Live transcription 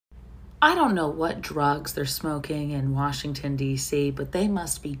I don't know what drugs they're smoking in Washington, D.C., but they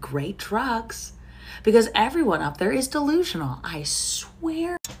must be great drugs because everyone up there is delusional. I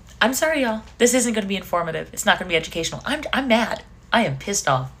swear. I'm sorry, y'all. This isn't going to be informative. It's not going to be educational. I'm mad. I am pissed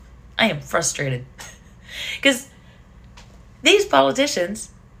off. I am frustrated. Because these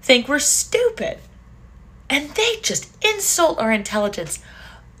politicians think we're stupid. And they just insult our intelligence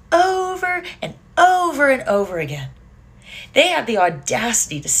over and over and over again. They have the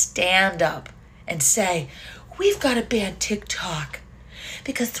audacity to stand up and say, we've got to ban TikTok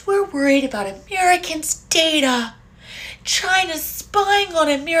because we're worried about Americans' data. China's spying on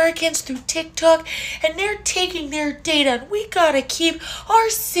Americans through TikTok and they're taking their data and we got to keep our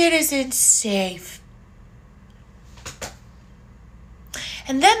citizens safe.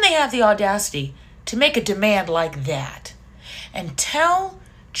 And then they have the audacity to make a demand like that and tell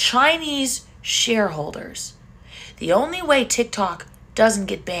Chinese shareholders the only way TikTok doesn't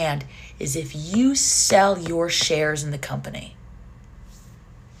get banned is if you sell your shares in the company.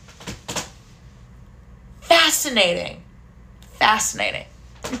 Fascinating. Fascinating.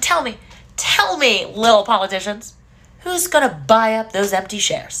 And tell me, little politicians, who's going to buy up those empty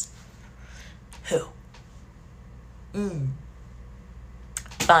shares? Who?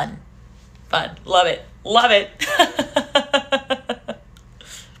 Fun. Love it.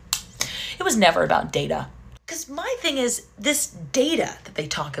 It was never about data. Because my thing is, this data that they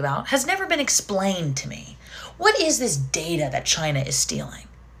talk about has never been explained to me. What is this data that China is stealing?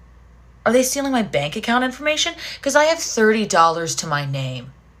 Are they stealing my bank account information? Because I have $30 to my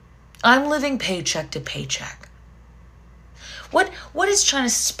name. I'm living paycheck to paycheck. What is China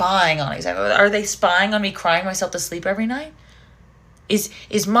spying on exactly? Are they spying on me crying myself to sleep every night?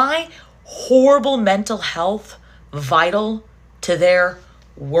 Is my horrible mental health vital to their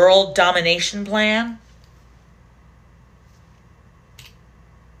world domination plan?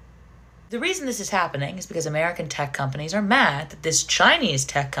 The reason this is happening is because American tech companies are mad that this Chinese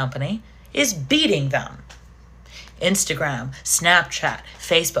tech company is beating them. Instagram, Snapchat,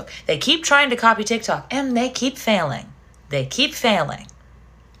 Facebook, they keep trying to copy TikTok and they keep failing.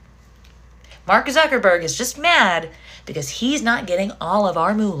 Mark Zuckerberg is just mad because he's not getting all of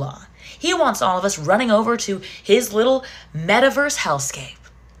our moolah. He wants all of us running over to his little metaverse hellscape.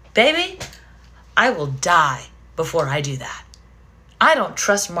 Baby, I will die before I do that. I don't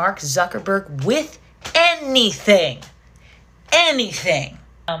trust Mark Zuckerberg with anything. I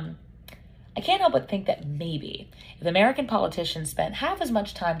can't help but think that maybe if American politicians spent half as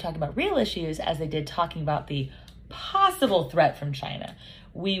much time talking about real issues as they did talking about the possible threat from China,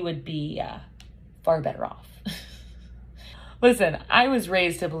 we would be far better off. Listen, I was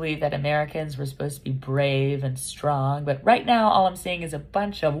raised to believe that Americans were supposed to be brave and strong, but right now all I'm seeing is a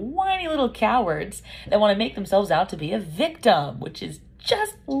bunch of whiny little cowards that want to make themselves out to be a victim, which is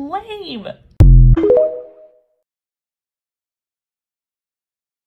just lame.